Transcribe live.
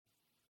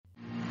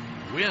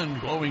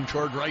Wind blowing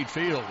toward right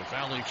field. If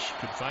Alex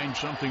could find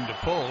something to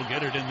pull,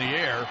 get it in the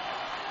air,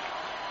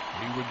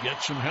 he would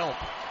get some help.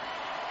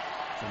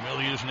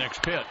 Familia's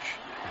next pitch.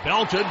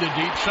 Belted to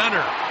deep center.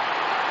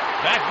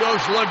 Back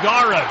goes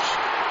Lagares.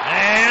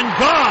 And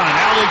gone.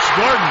 Alex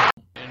Gordon.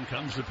 In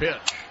comes the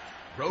pitch.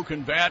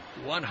 Broken bat.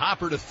 One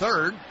hopper to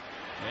third.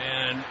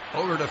 And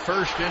over to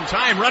first in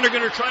time. Runner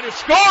going to try to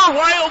score.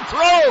 Wild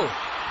throw.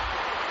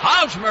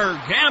 Hosmer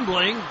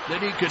gambling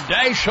that he could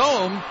dash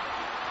home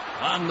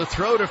on the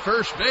throw to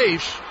first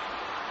base.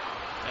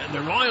 And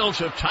the Royals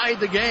have tied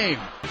the game.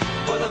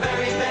 For the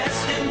very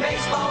best in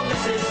baseball,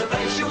 this is the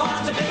place you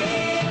want to be.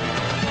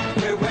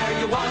 We're where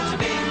you want to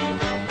be.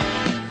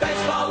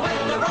 Baseball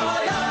with the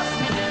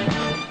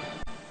Royals.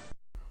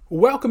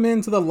 Welcome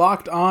into the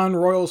Locked On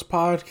Royals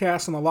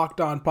podcast on the Locked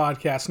On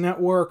Podcast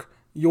Network,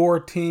 your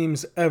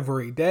teams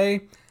every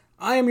day.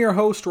 I am your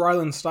host,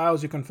 Rylan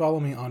Stiles. You can follow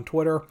me on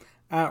Twitter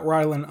at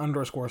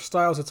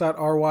Rylan_Stiles. It's at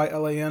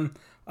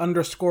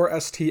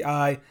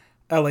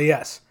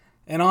RYLAN_STILAS.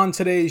 And on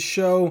today's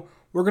show,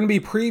 we're going to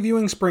be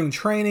previewing spring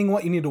training,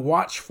 what you need to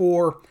watch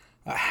for,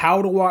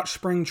 how to watch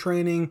spring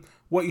training,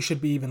 what you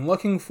should be even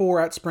looking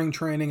for at spring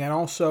training, and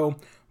also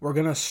we're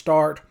going to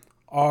start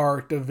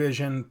our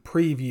division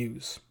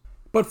previews.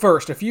 But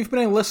first, if you've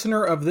been a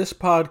listener of this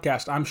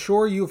podcast, I'm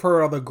sure you've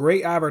heard of the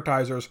great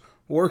advertisers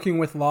working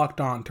with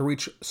Locked On to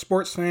reach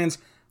sports fans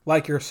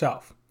like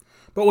yourself.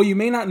 But what you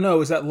may not know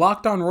is that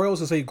Locked On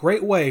Royals is a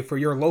great way for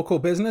your local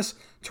business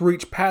to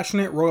reach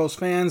passionate Royals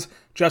fans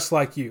just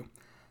like you.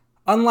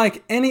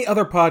 Unlike any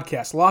other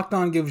podcast, Locked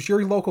On gives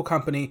your local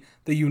company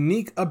the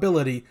unique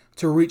ability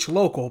to reach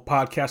local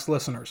podcast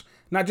listeners.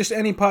 Not just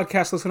any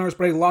podcast listeners,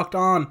 but a Locked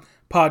On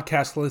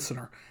podcast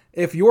listener.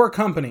 If your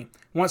company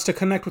wants to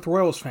connect with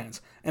Royals fans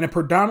and a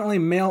predominantly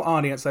male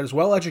audience that is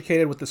well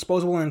educated with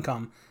disposable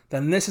income,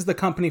 then this is the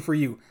company for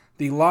you,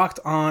 the Locked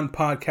On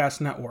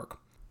Podcast Network.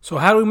 So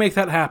how do we make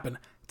that happen?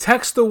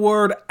 Text the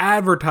word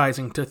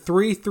advertising to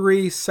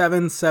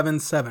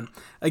 33777.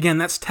 Again,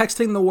 that's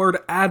texting the word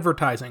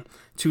advertising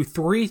to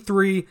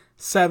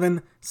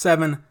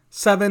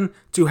 33777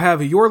 to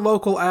have your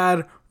local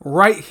ad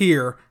right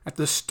here at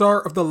the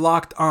start of the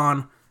Locked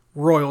On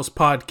Royals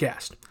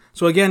podcast.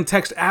 So again,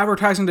 text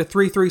advertising to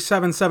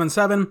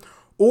 33777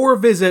 or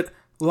visit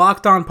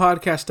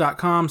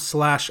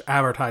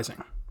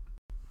lockedonpodcast.com/advertising.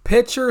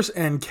 Pitchers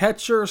and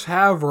catchers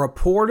have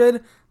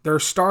reported they're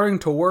starting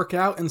to work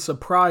out in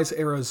Surprise,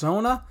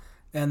 Arizona,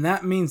 and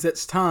that means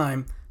it's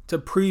time to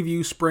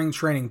preview spring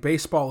training.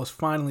 Baseball is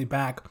finally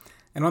back.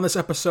 And on this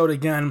episode,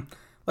 again,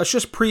 let's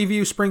just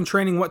preview spring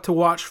training, what to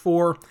watch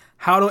for,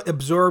 how to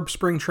absorb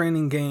spring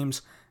training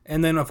games,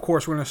 and then, of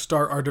course, we're going to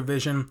start our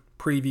division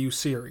preview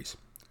series.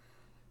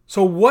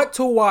 So what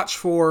to watch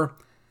for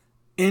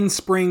in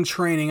spring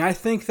training? I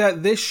think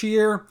that this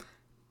year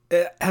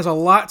it has a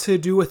lot to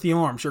do with the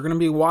arms. You're going to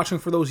be watching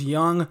for those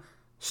young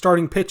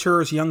starting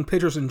pitchers, young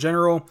pitchers in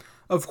general.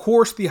 Of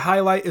course, the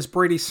highlight is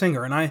Brady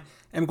Singer, and I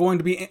am going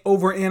to be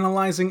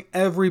overanalyzing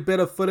every bit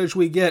of footage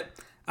we get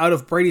out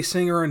of Brady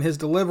Singer and his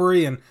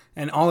delivery and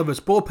all of his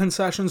bullpen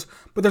sessions.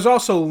 But there's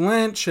also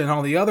Lynch and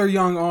all the other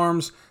young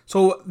arms.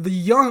 So the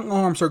young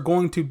arms are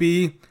going to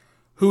be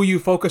who you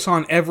focus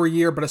on every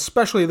year, but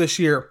especially this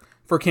year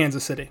for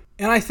Kansas City.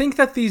 And I think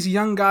that these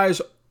young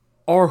guys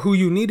are who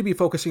you need to be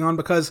focusing on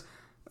because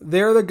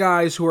they're the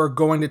guys who are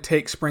going to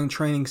take spring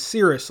training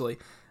seriously.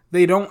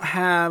 They don't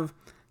have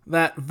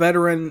that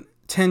veteran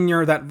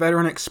tenure, that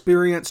veteran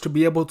experience to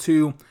be able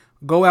to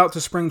go out to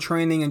spring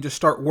training and just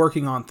start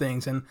working on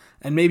things. And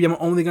maybe I'm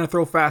only going to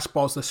throw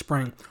fastballs this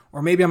spring.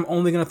 Or maybe I'm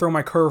only going to throw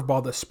my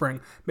curveball this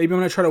spring. Maybe I'm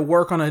going to try to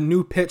work on a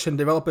new pitch and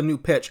develop a new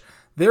pitch.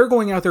 They're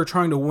going out there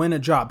trying to win a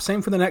job.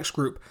 Same for the next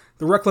group,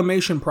 the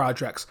reclamation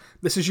projects.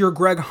 This is your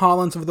Greg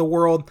Hollands of the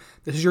world.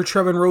 This is your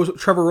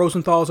Trevor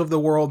Rosenthals of the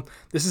world.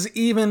 This is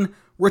even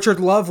Richard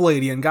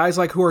Lovelady and guys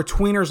like who are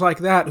tweeners like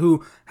that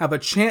who have a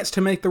chance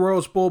to make the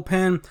Royals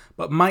bullpen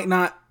but might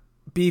not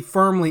be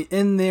firmly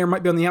in there,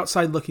 might be on the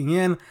outside looking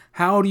in.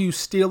 How do you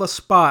steal a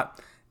spot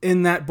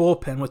in that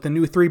bullpen? With the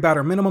new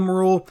 3-batter minimum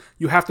rule,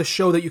 you have to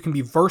show that you can be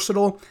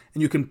versatile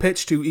and you can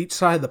pitch to each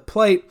side of the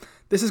plate.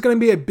 This is going to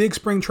be a big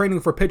spring training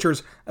for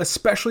pitchers,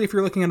 especially if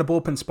you're looking at a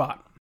bullpen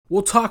spot.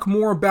 We'll talk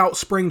more about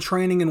spring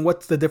training and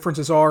what the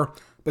differences are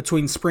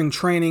between spring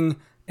training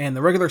and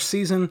the regular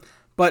season,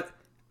 but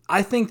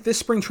I think this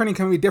spring training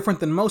can be different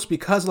than most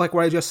because, like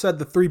what I just said,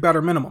 the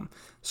 3-batter minimum.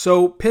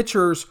 So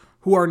pitchers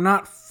who are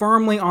not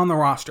firmly on the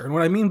roster, and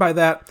what I mean by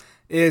that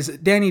is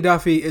Danny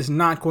Duffy is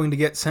not going to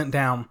get sent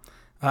down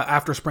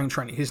after spring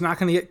training. He's not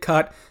going to get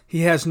cut.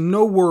 He has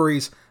no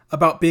worries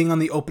about being on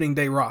the opening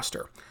day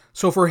roster.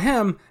 So for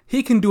him,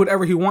 he can do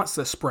whatever he wants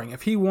this spring.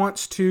 If he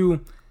wants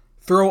to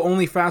throw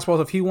only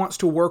fastballs, if he wants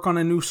to work on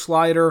a new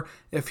slider,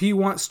 if he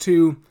wants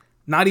to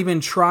not even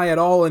try at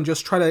all and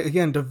just try to,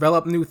 again,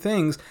 develop new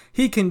things,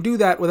 he can do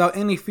that without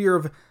any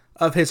fear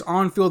of his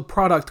on-field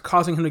product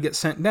causing him to get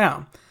sent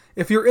down.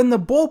 If you're in the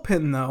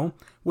bullpen, though,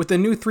 with the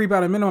new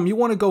 3-batter minimum, you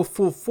want to go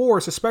full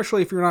force,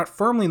 especially if you're not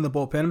firmly in the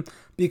bullpen,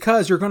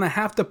 because you're going to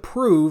have to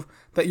prove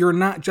that you're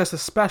not just a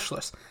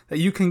specialist, that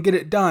you can get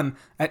it done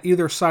at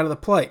either side of the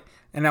plate.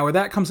 And now where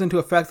that comes into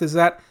effect is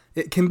that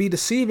it can be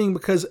deceiving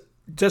because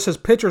just as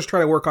pitchers try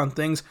to work on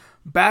things,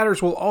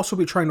 batters will also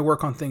be trying to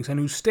work on things, a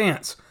new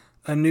stance,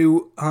 a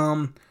new,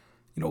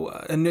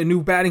 a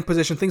new batting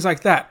position, things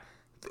like that.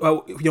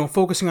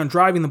 Focusing on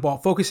driving the ball,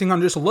 focusing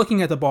on just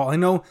looking at the ball. I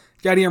know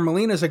Yadier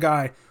Molina is a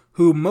guy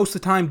who most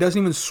of the time doesn't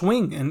even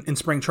swing in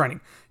spring training.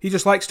 He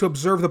just likes to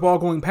observe the ball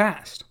going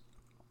past.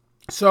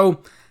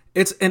 So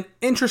it's an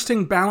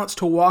interesting balance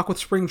to walk with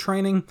spring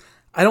training.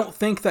 I don't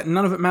think that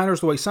none of it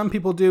matters the way some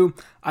people do.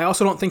 I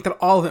also don't think that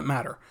all of it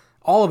matter.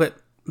 All of it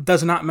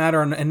does not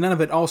matter, and none of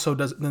it also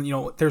does.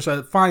 There's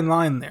a fine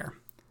line there.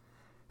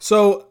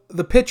 So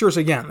the pitchers,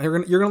 again, you're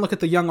going to look at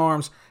the young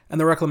arms and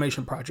the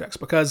reclamation projects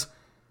because,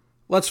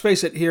 let's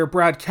face it here,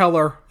 Brad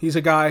Keller, he's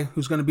a guy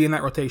who's going to be in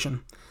that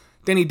rotation.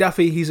 Danny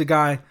Duffy, he's a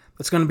guy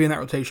that's going to be in that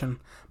rotation.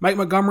 Mike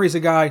Montgomery's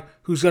a guy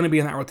who's going to be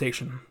in that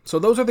rotation. So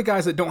those are the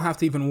guys that don't have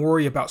to even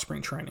worry about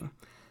spring training.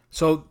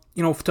 So,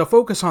 to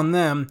focus on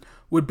them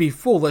would be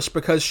foolish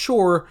because,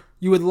 sure,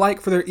 you would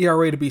like for their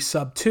ERA to be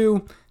sub-2.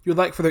 You would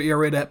like for their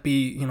ERA to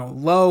be,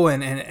 low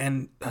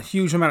and a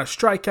huge amount of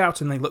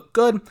strikeouts and they look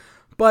good.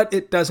 But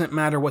it doesn't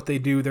matter what they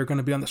do. They're going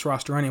to be on this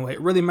roster anyway.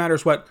 It really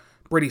matters what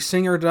Brady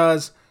Singer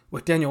does,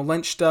 what Daniel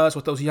Lynch does,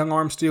 what those young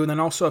arms do, and then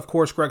also, of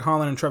course, Greg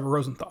Holland and Trevor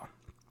Rosenthal.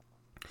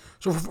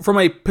 So from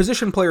a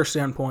position player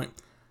standpoint,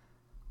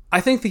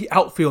 I think the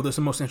outfield is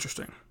the most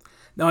interesting.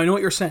 Now, I know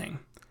what you're saying.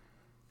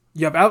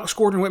 You have Alex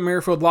Gordon and Whit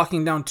Merrifield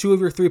locking down 2 of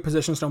your 3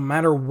 positions no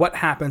matter what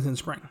happens in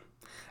spring.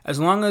 As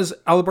long as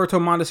Alberto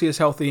Mondesi is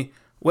healthy,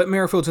 Whit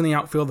Merrifield's in the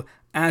outfield,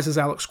 as is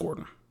Alex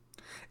Gordon.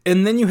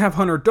 And then you have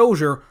Hunter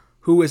Dozier,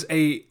 who is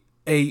a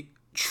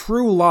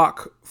true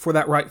lock for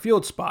that right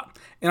field spot.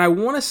 And I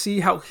want to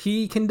see how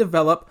he can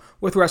develop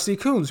with Rusty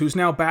Kuhns, who's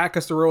now back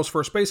as the Royals'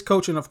 first base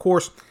coach. And of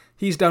course,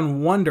 he's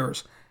done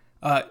wonders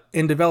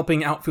in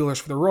developing outfielders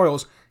for the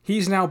Royals.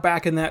 He's now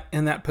back in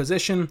that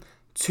position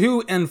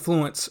to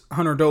influence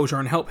Hunter Dozier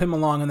and help him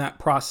along in that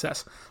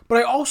process. But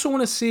I also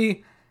want to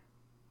see,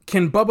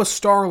 can Bubba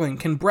Starling,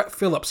 can Brett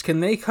Phillips,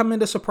 can they come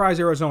into Surprise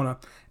Arizona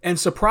and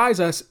surprise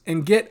us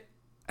and get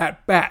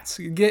at-bats,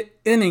 get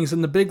innings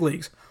in the big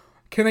leagues?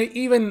 Can they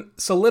even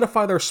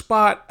solidify their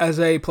spot as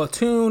a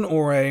platoon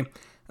or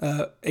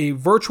a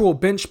virtual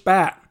bench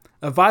bat,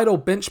 a vital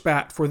bench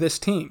bat for this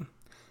team?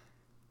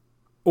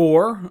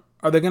 Or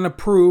are they going to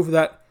prove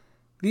that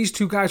these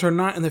 2 guys are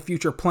not in the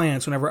future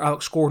plans whenever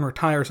Alex Gordon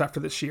retires after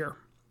this year?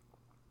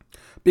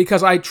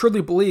 Because I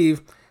truly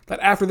believe that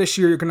after this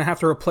year, you're going to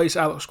have to replace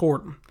Alex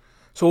Gordon.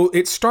 So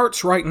it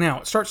starts right now.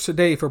 It starts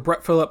today for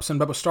Brett Phillips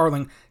and Bubba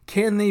Starling.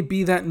 Can they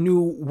be that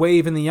new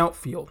wave in the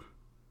outfield?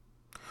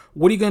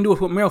 What are you going to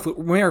do with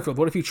Merrifield?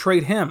 What if you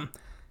trade him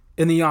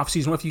in the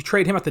offseason? What if you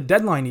trade him at the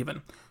deadline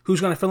even?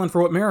 Who's going to fill in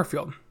for Whit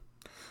Merrifield?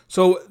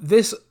 So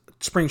this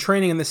spring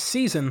training and this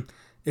season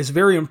is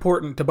very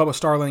important to Bubba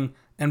Starling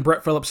and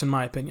Brett Phillips, in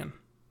my opinion.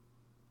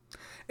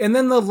 And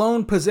then the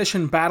lone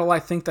position battle I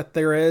think that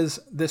there is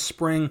this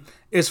spring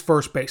is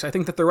first base. I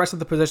think that the rest of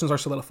the positions are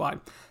solidified.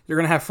 You're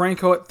going to have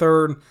Franco at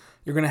third.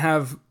 You're going to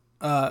have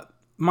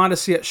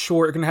Mondesi at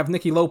short. You're going to have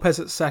Nicky Lopez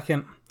at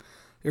second.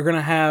 You're going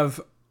to have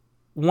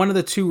one of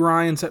the 2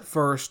 Ryans at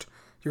first.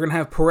 You're going to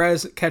have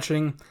Perez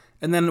catching.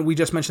 And then we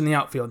just mentioned the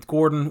outfield.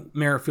 Gordon,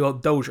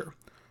 Merrifield, Dozier.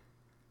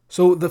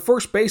 So the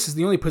first base is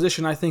the only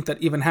position I think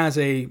that even has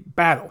a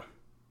battle.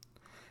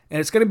 And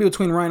it's going to be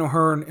between Ryan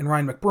O'Hearn and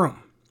Ryan McBroom.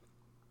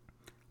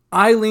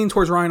 I lean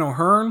towards Ryan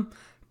O'Hearn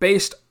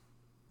based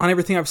on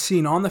everything I've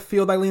seen on the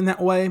field. I lean that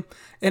way.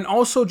 And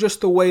also just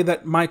the way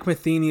that Mike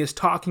Matheny is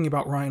talking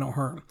about Ryan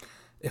O'Hearn.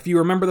 If you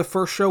remember the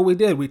first show we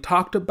did, we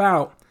talked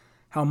about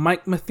how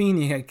Mike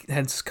Matheny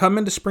has come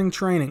into spring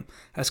training,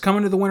 has come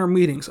into the winter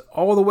meetings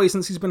all the way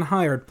since he's been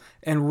hired,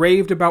 and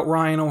raved about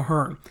Ryan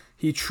O'Hearn.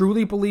 He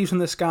truly believes in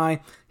this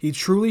guy. He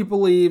truly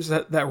believes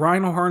that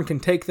Ryan O'Hearn can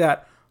take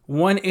that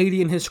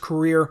 180 in his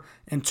career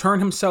and turn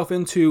himself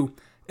into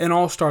an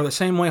all-star the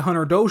same way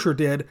Hunter Dozier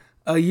did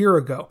a year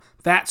ago.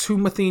 That's who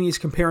Matheny's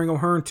comparing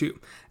O'Hearn to.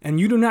 And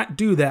you do not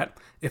do that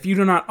if you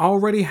do not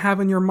already have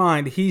in your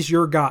mind he's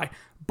your guy.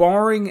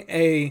 Barring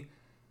a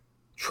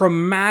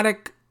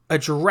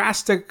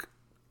drastic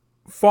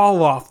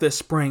fall off this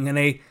spring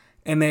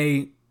and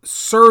a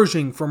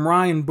surging from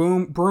Ryan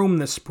Broom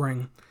this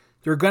spring,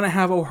 you're going to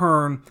have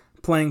O'Hearn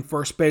playing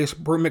first base.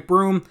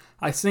 McBroom,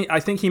 I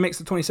think he makes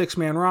the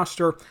 26-man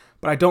roster,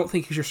 but I don't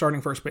think he's your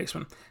starting first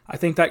baseman. I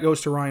think that goes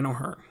to Ryan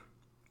O'Hearn.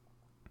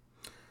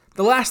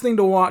 The last thing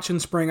to watch in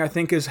spring, I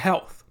think, is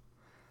health.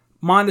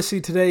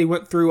 Mondesi today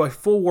went through a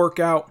full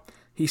workout.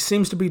 He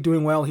seems to be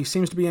doing well. He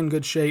seems to be in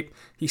good shape.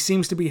 He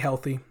seems to be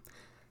healthy.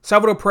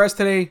 Salvador Perez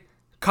today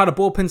caught a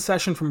bullpen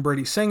session from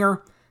Brady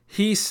Singer.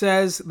 He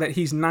says that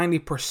he's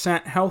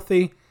 90%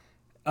 healthy.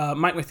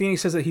 Mike Matheny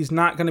says that he's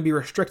not going to be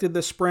restricted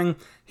this spring.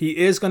 He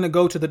is going to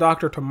go to the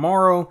doctor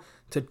tomorrow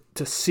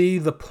to see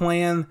the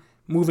plan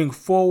moving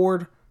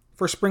forward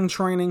for spring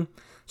training.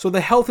 So the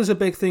health is a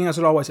big thing, as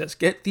it always is.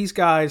 Get these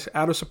guys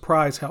out of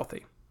surprise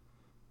healthy.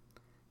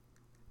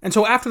 And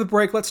so after the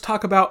break, let's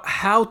talk about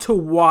how to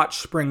watch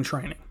spring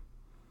training.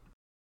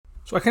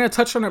 So I kind of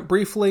touched on it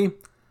briefly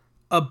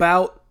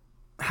about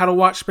how to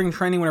watch spring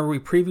training whenever we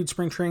previewed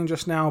spring training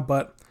just now,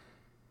 but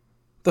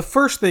the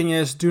first thing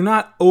is do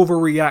not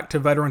overreact to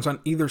veterans on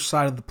either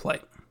side of the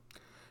plate.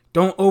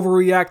 Don't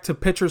overreact to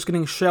pitchers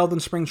getting shelled in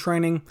spring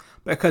training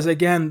because,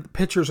 again,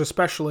 pitchers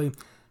especially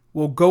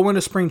will go into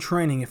spring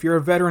training. If you're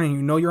a veteran and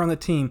you know you're on the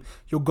team,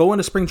 you'll go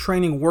into spring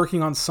training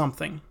working on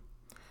something.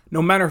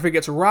 No matter if it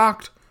gets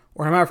rocked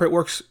or no matter if it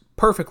works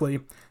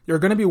perfectly, you're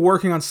going to be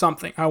working on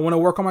something. I want to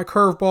work on my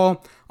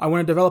curveball. I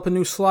want to develop a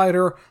new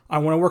slider. I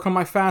want to work on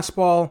my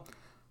fastball.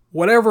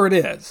 Whatever it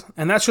is.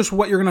 And that's just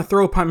what you're going to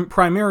throw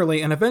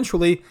primarily. And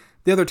eventually,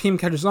 the other team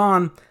catches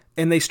on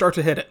and they start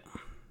to hit it.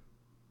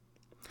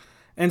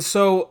 And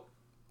so,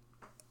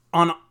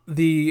 on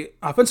the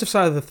offensive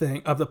side of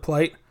the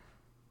plate,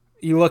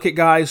 you look at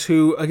guys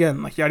who,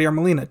 again, like Yadier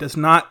Molina, does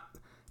not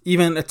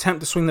even attempt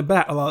to swing the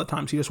bat a lot of the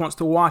times. He just wants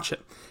to watch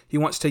it. He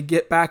wants to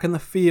get back in the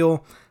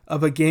feel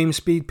of a game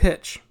speed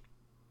pitch.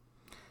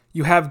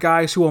 You have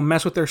guys who will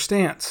mess with their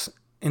stance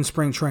in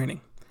spring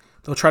training.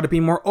 They'll try to be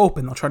more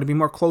open. They'll try to be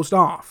more closed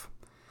off.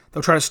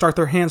 They'll try to start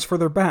their hands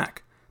further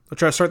back. They'll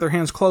try to start their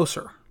hands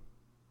closer.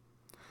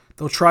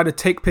 They'll try to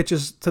take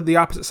pitches to the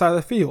opposite side of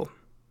the field.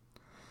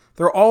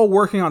 They're all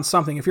working on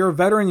something. If you're a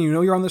veteran and you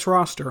know you're on this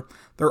roster,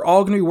 they're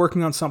all going to be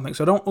working on something.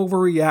 So don't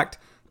overreact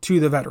to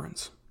the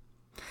veterans.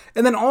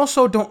 And then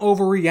also don't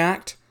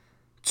overreact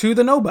to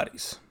the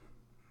nobodies.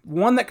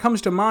 One that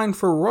comes to mind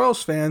for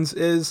Royals fans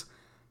is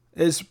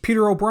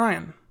Peter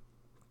O'Brien.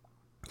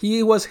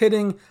 He was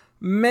hitting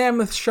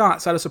mammoth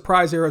shots out of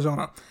Surprise,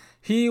 Arizona.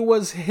 He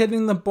was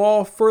hitting the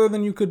ball further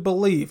than you could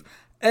believe.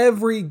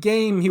 Every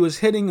game he was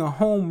hitting a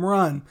home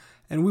run,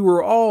 and we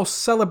were all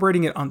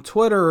celebrating it on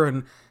Twitter,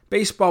 and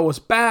baseball was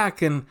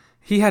back, and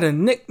he had a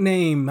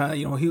nickname.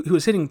 He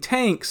was hitting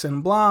tanks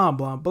and blah,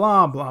 blah,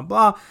 blah, blah,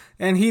 blah,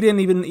 and he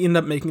didn't even end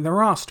up making the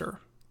roster.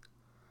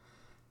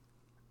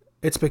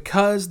 It's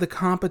because the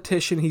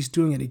competition he's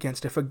doing it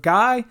against. If a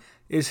guy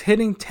is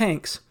hitting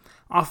tanks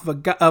off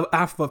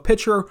of a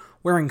pitcher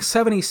wearing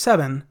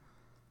 77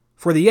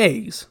 for the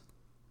A's,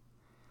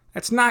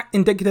 that's not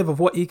indicative of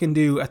what he can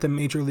do at the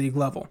major league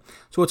level.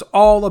 So it's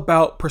all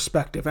about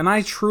perspective. And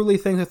I truly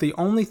think that the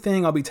only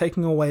thing I'll be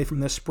taking away from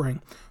this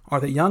spring are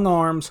the young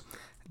arms,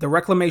 the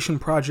reclamation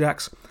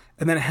projects,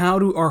 and then how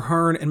do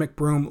O'Hearn and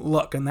McBroom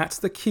look? And that's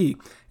the key.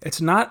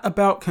 It's not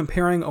about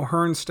comparing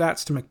O'Hearn's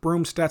stats to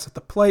McBroom's stats at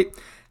the plate.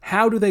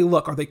 How do they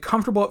look? Are they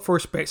comfortable at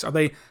first base? Are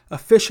they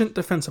efficient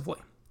defensively?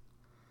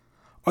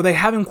 Are they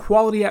having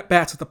quality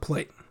at-bats at the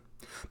plate?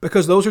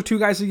 Because those are two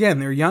guys, again,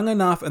 they're young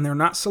enough and they're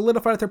not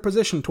solidified at their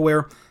position to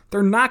where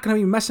they're not going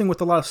to be messing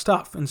with a lot of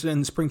stuff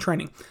in spring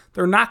training.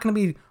 They're not going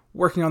to be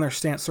working on their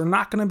stance. They're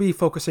not going to be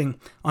focusing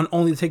on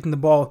only taking the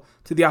ball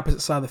to the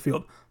opposite side of the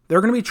field.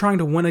 They're going to be trying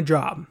to win a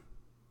job.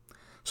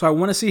 So I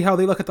want to see how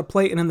they look at the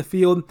plate and in the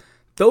field.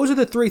 Those are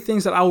the three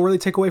things that I'll really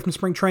take away from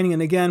spring training.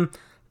 And again,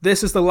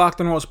 this is the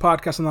Locked On Royals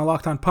podcast on the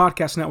Locked On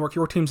Podcast Network,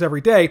 your teams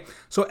every day.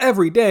 So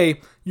every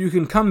day, you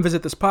can come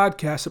visit this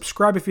podcast,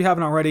 subscribe if you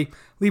haven't already,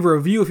 leave a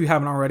review if you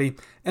haven't already,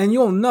 and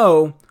you'll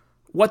know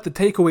what the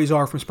takeaways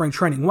are from spring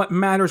training, what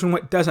matters and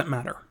what doesn't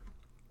matter.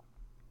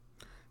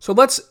 So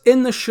let's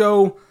end the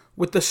show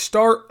with the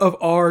start of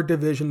our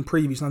division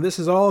previews. Now, this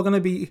is all going to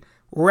be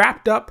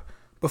wrapped up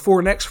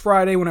before next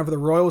Friday whenever the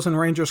Royals and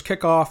Rangers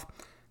kick off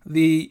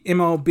the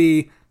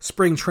MLB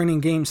spring training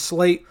game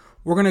slate.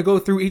 We're going to go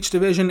through each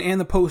division and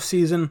the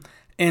postseason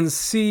and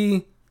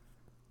see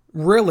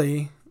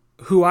really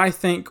who I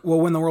think will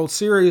win the World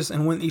Series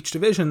and win each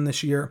division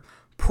this year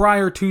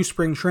prior to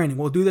spring training.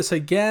 We'll do this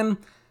again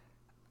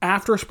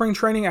after spring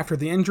training, after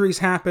the injuries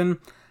happen,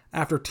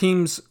 after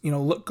teams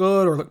look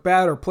good or look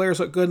bad, or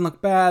players look good and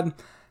look bad.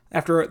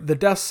 After the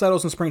dust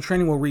settles in spring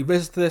training, we'll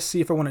revisit this,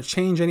 see if I want to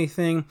change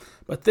anything.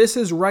 But this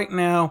is right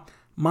now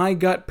my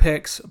gut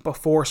picks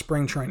before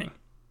spring training.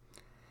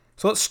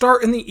 So let's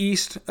start in the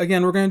East.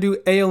 Again, we're going to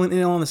do AL and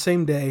NL on the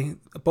same day.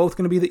 Both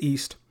going to be the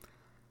East.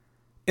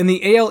 In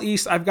the AL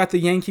East, I've got the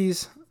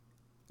Yankees,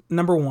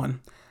 number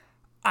one.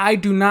 I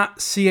do not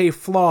see a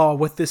flaw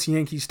with this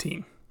Yankees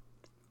team.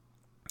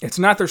 It's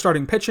not their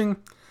starting pitching.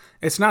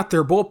 It's not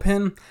their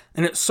bullpen.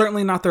 And it's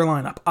certainly not their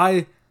lineup.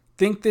 I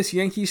think this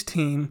Yankees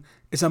team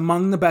is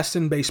among the best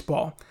in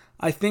baseball.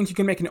 I think you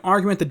can make an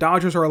argument the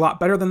Dodgers are a lot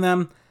better than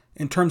them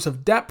in terms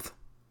of depth.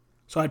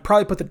 So I'd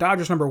probably put the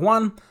Dodgers number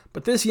one,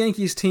 but this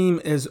Yankees team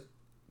has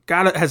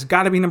got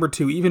to be number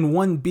two, even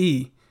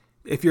 1B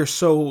if you're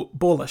so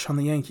bullish on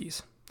the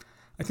Yankees.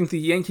 I think the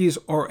Yankees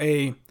are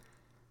a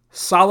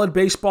solid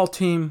baseball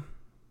team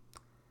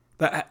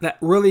that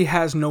really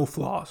has no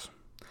flaws.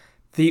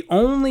 The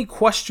only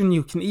question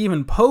you can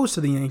even pose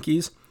to the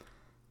Yankees,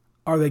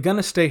 are they going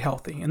to stay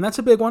healthy? And that's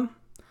a big one.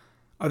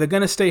 Are they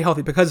going to stay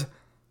healthy? Because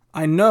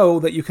I know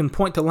that you can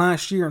point to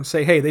last year and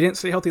say, hey, they didn't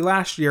stay healthy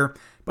last year,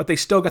 but they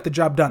still got the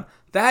job done.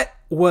 That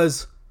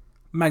was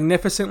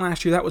magnificent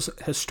last year. That was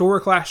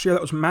historic last year.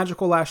 That was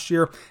magical last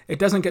year. It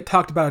doesn't get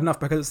talked about enough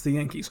because it's the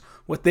Yankees.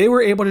 What they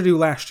were able to do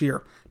last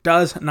year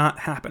does not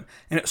happen.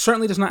 And it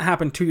certainly does not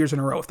happen 2 years in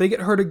a row. If they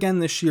get hurt again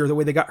this year the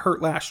way they got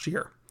hurt last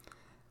year,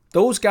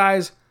 those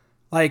guys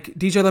like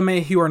DJ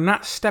LeMahieu are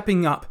not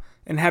stepping up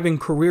and having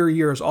career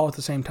years all at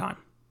the same time.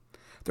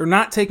 They're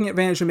not taking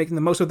advantage and making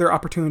the most of their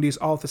opportunities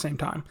all at the same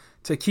time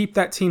to keep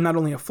that team not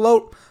only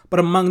afloat, but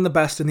among the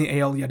best in the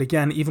AL yet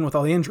again, even with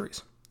all the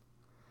injuries.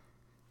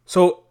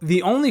 So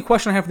the only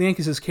question I have for the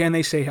Yankees is, can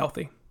they stay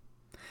healthy?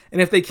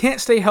 And if they can't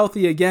stay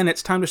healthy again,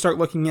 it's time to start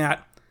looking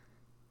at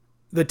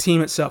the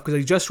team itself, because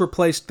they just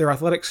replaced their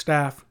athletic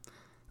staff.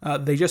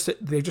 They just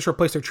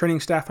replaced their training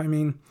staff,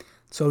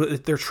 so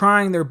that they're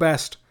trying their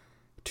best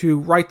to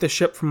right the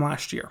ship from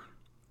last year.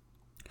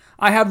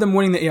 I have them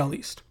winning the AL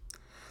East.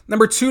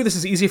 Number 2, this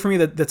is easy for me,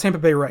 the Tampa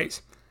Bay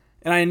Rays.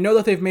 And I know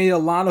that they've made a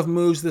lot of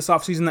moves this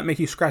offseason that make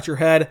you scratch your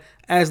head,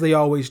 as they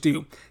always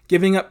do.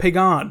 Giving up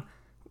Pagan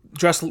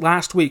just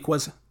last week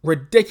was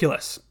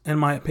ridiculous, in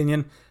my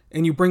opinion.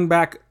 And you bring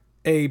back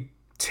a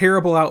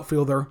terrible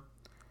outfielder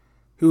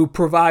who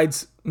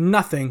provides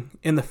nothing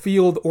in the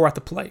field or at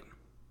the plate.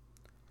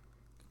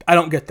 I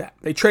don't get that.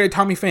 They traded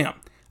Tommy Pham.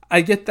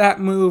 I get that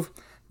move.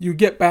 You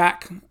get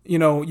back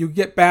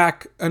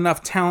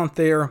enough talent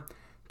there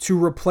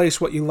to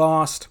replace what you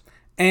lost,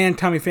 and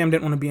Tommy Pham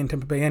didn't want to be in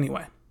Tampa Bay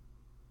anyway.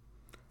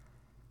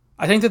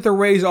 I think that the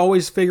Rays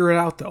always figure it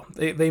out, though.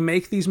 They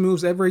make these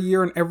moves every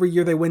year, and every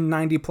year they win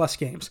 90-plus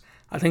games.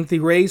 I think the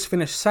Rays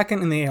finish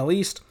second in the AL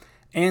East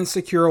and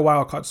secure a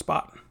wildcard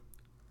spot.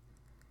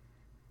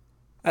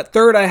 At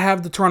third, I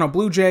have the Toronto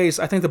Blue Jays.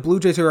 I think the Blue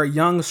Jays are a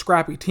young,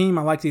 scrappy team.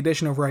 I like the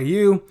addition of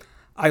Ryu.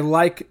 I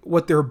like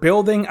what they're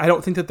building. I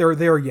don't think that they're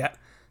there yet.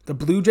 The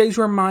Blue Jays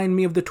remind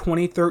me of the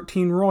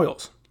 2013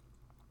 Royals.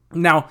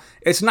 Now,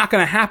 it's not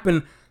going to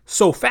happen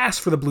so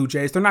fast for the Blue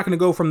Jays. They're not going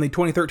to go from the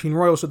 2013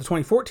 Royals to the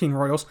 2014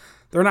 Royals.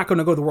 They're not going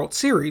to go to the World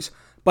Series.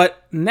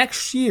 But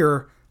next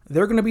year,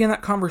 they're going to be in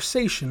that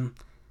conversation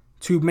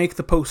to make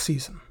the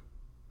postseason.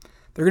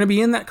 They're going to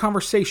be in that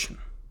conversation.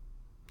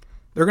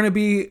 They're going to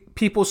be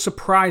people's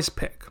surprise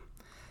pick.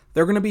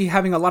 They're going to be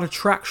having a lot of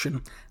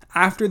traction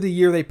after the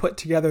year they put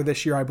together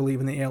this year, I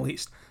believe, in the AL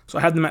East. So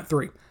I have them at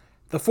 3.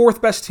 The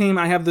 4th best team,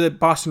 I have the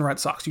Boston Red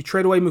Sox. You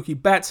trade away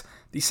Mookie Betts,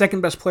 the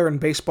second best player in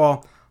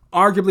baseball,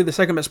 arguably the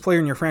second best player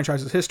in your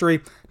franchise's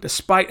history.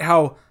 Despite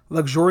how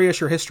luxurious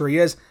your history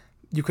is,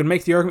 you can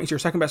make the argument he's your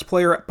second best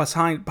player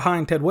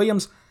behind Ted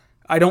Williams.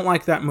 I don't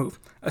like that move,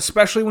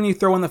 especially when you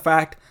throw in the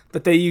fact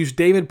that they used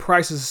David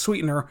Price as a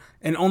sweetener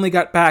and only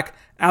got back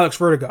Alex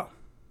Verdugo.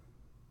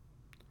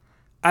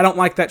 I don't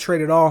like that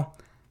trade at all.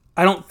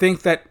 I don't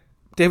think that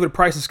David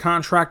Price's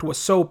contract was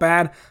so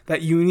bad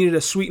that you needed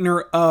a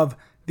sweetener of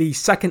the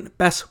second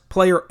best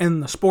player in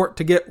the sport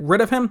to get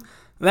rid of him.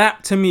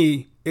 That, to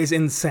me, is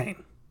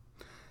insane.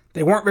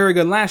 They weren't very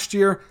good last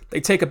year. They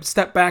take a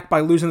step back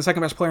by losing the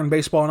second best player in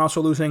baseball and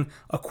also losing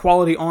a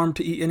quality arm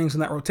to eat innings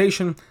in that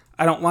rotation.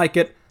 I don't like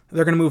it.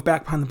 They're going to move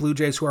back behind the Blue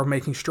Jays, who are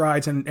making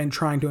strides and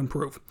trying to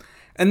improve.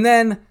 And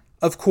then,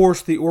 of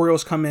course, the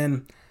Orioles come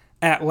in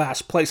at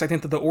last place. I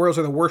think that the Orioles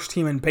are the worst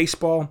team in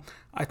baseball.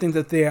 I think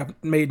that they have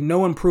made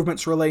no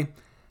improvements, really,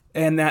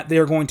 and that they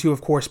are going to,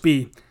 of course,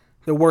 be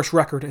the worst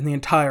record in the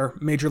entire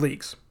major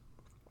leagues.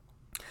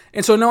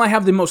 And so now I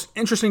have the most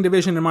interesting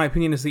division, in my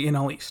opinion, is the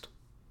NL East.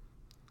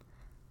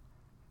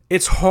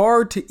 It's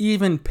hard to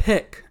even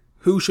pick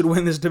who should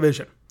win this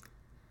division,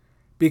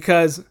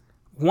 because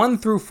 1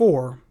 through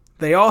 4,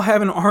 they all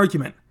have an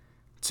argument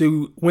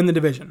to win the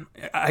division.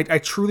 I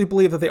truly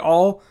believe that they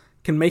all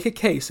can make a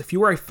case. If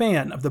you are a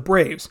fan of the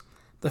Braves,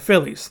 the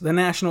Phillies, the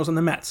Nationals, and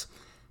the Mets,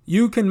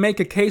 you can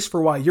make a case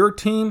for why your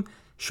team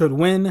should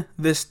win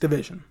this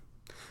division.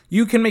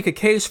 You can make a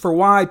case for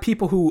why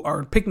people who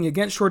are picking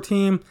against your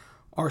team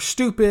are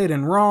stupid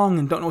and wrong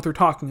and don't know what they're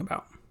talking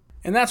about.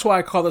 And that's why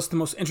I call this the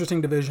most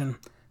interesting division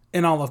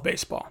in all of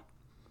baseball.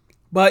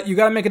 But you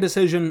got to make a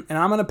decision, and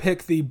I'm going to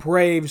pick the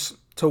Braves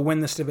to win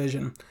this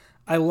division.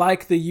 I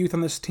like the youth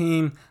on this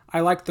team.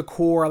 I like the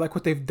core. I like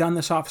what they've done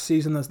this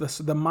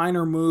offseason, the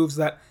minor moves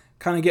that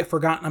kind of get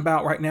forgotten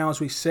about right now as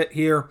we sit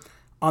here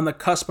on the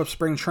cusp of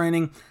spring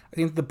training. I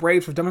think the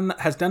Braves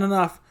has done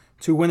enough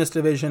to win this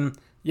division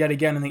yet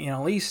again in the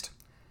NL East.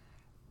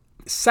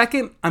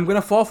 Second, I'm going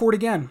to fall for it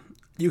again.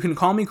 You can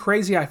call me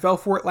crazy. I fell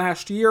for it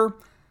last year.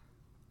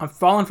 I'm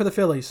falling for the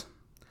Phillies.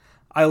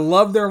 I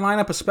love their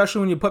lineup,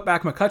 especially when you put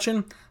back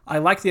McCutchen. I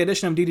like the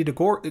addition of Didi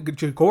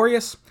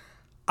Gregorius.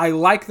 I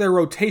like their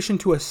rotation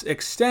to an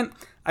extent.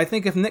 I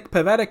think if Nick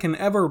Pivetta can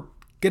ever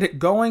get it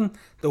going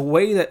the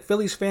way that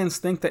Phillies fans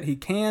think that he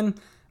can,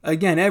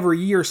 again, every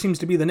year seems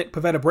to be the Nick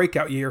Pivetta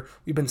breakout year.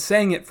 We've been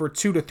saying it for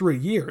 2 to 3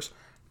 years.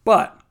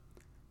 But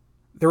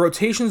their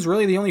rotation is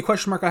really the only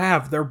question mark I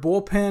have. Their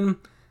bullpen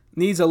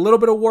needs a little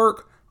bit of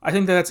work. I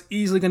think that's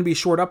easily going to be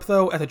shored up,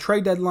 though, at the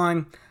trade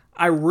deadline.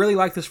 I really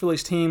like this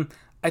Phillies team.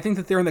 I think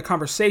that they're in the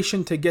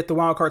conversation to get the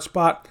wild card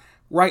spot.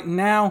 Right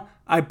now,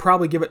 I'd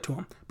probably give it to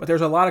them. But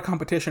there's a lot of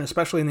competition,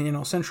 especially in the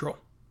NL Central.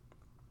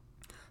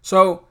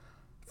 So,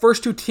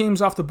 first 2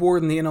 teams off the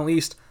board in the NL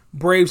East,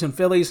 Braves and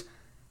Phillies.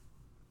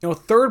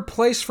 Third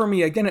place for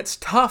me, again, it's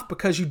tough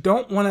because you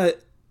don't want to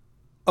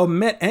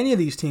omit any of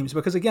these teams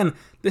because, again,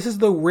 this is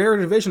the rare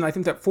division. I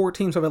think that 4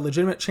 teams have a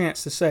legitimate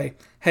chance to say,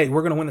 hey,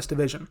 we're going to win this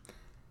division.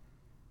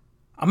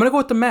 I'm going to go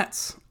with the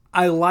Mets.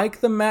 I like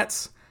the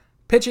Mets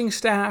pitching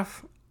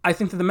staff. I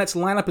think that the Mets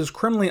lineup is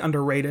criminally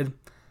underrated.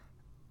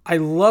 I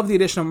love the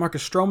addition of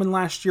Marcus Stroman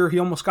last year. He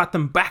almost got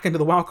them back into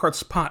the wild card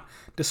spot,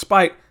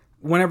 despite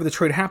whenever the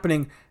trade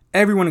happening,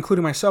 everyone,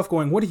 including myself,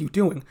 going, what are you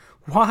doing?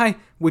 Why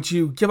would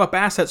you give up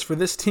assets for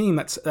this team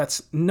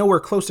that's nowhere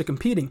close to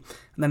competing?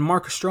 And then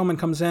Marcus Stroman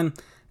comes in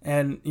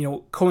and,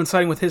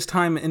 coinciding with his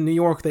time in New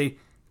York, they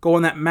go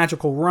on that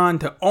magical run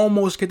to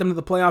almost get them to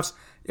the playoffs.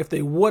 If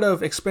they would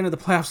have expanded the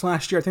playoffs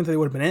last year, I think they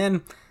would have been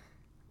in.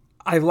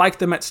 I like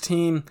the Mets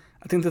team.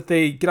 I think that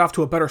they get off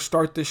to a better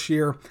start this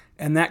year,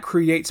 and that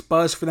creates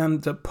buzz for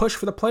them to push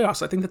for the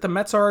playoffs. I think that the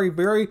Mets are a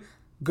very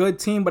good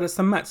team, but it's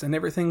the Mets, and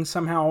everything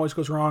somehow always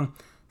goes wrong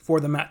for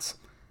the Mets.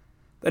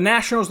 The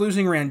Nationals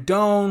losing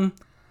Rendon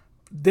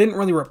didn't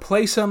really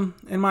replace him,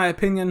 in my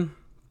opinion.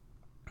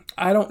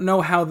 I don't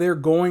know how they're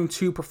going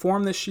to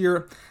perform this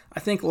year. I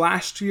think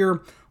last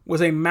year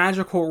was a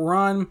magical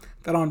run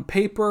that on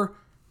paper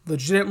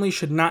legitimately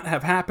should not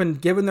have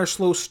happened, given their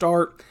slow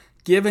start,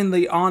 given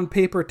the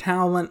on-paper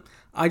talent.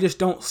 I just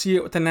don't see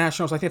it with the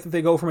Nationals. I think that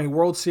they go from a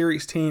World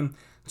Series team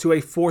to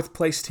a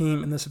 4th-place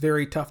team in this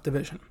very tough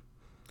division.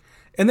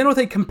 And then with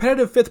a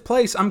competitive 5th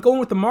place, I'm going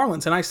with the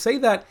Marlins, and I say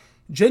that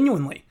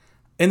genuinely.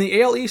 In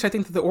the AL East, I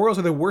think that the Orioles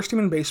are the worst team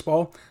in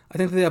baseball. I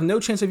think that they have no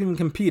chance of even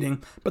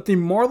competing, but the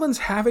Marlins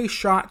have a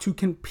shot to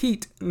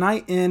compete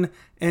night in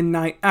and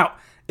night out.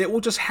 It will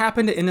just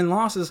happen to end in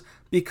losses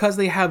because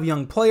they have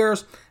young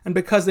players and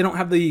because they don't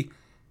have the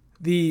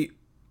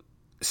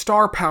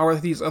star power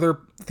that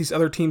these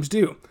other teams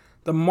do.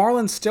 The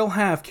Marlins still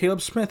have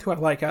Caleb Smith, who I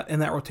like in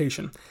that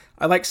rotation.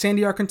 I like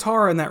Sandy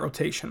Alcantara in that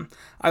rotation.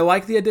 I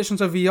like the additions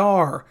of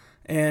VR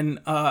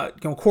and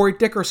Corey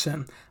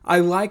Dickerson. I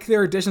like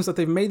their additions that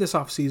they've made this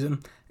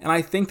offseason, and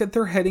I think that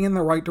they're heading in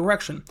the right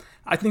direction.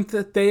 I think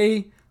that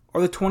they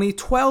are the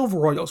 2012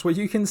 Royals, where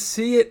you can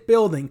see it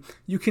building,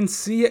 you can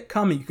see it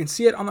coming, you can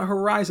see it on the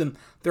horizon.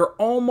 They're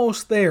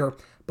almost there,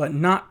 but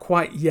not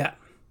quite yet.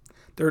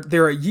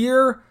 They're a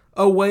year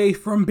away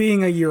from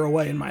being a year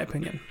away, in my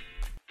opinion.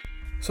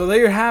 So there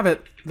you have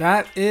it.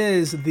 That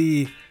is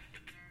the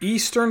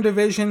Eastern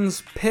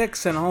Division's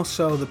picks and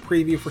also the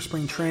preview for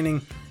spring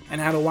training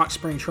and how to watch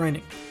spring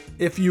training.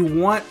 If you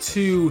want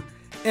to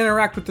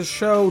interact with the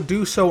show,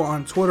 do so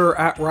on Twitter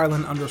at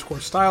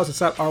Rylan_Styles.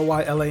 It's at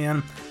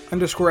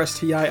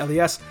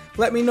RYLAN_STILES.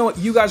 Let me know what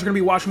you guys are going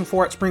to be watching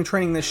for at spring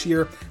training this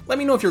year. Let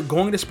me know if you're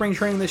going to spring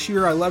training this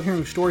year. I love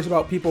hearing stories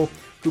about people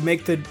who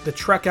make the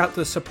trek out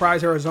to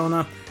Surprise,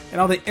 Arizona,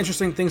 and all the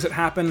interesting things that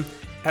happen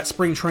at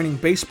spring training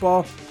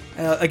baseball.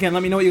 Again,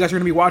 let me know what you guys are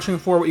going to be watching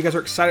for, what you guys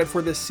are excited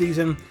for this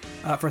season,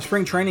 for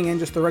spring training and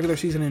just the regular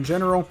season in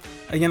general.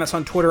 Again, that's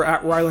on Twitter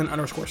at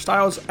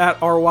Rylan_Styles, at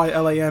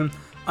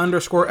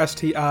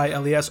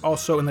RYLAN_STILES,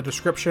 also in the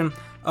description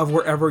of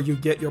wherever you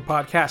get your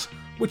podcasts,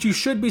 which you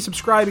should be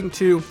subscribing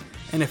to.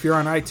 And if you're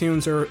on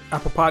iTunes or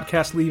Apple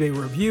Podcasts, leave a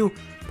review,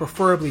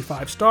 preferably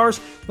 5 stars.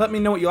 Let me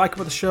know what you like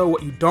about the show,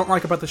 what you don't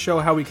like about the show,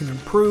 how we can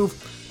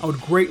improve. I would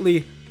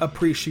greatly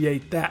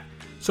appreciate that.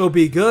 So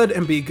be good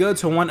and be good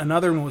to one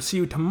another, and we'll see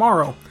you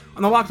tomorrow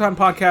on the Locked On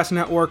Podcast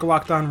Network,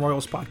 Locked On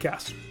Royals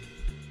podcast.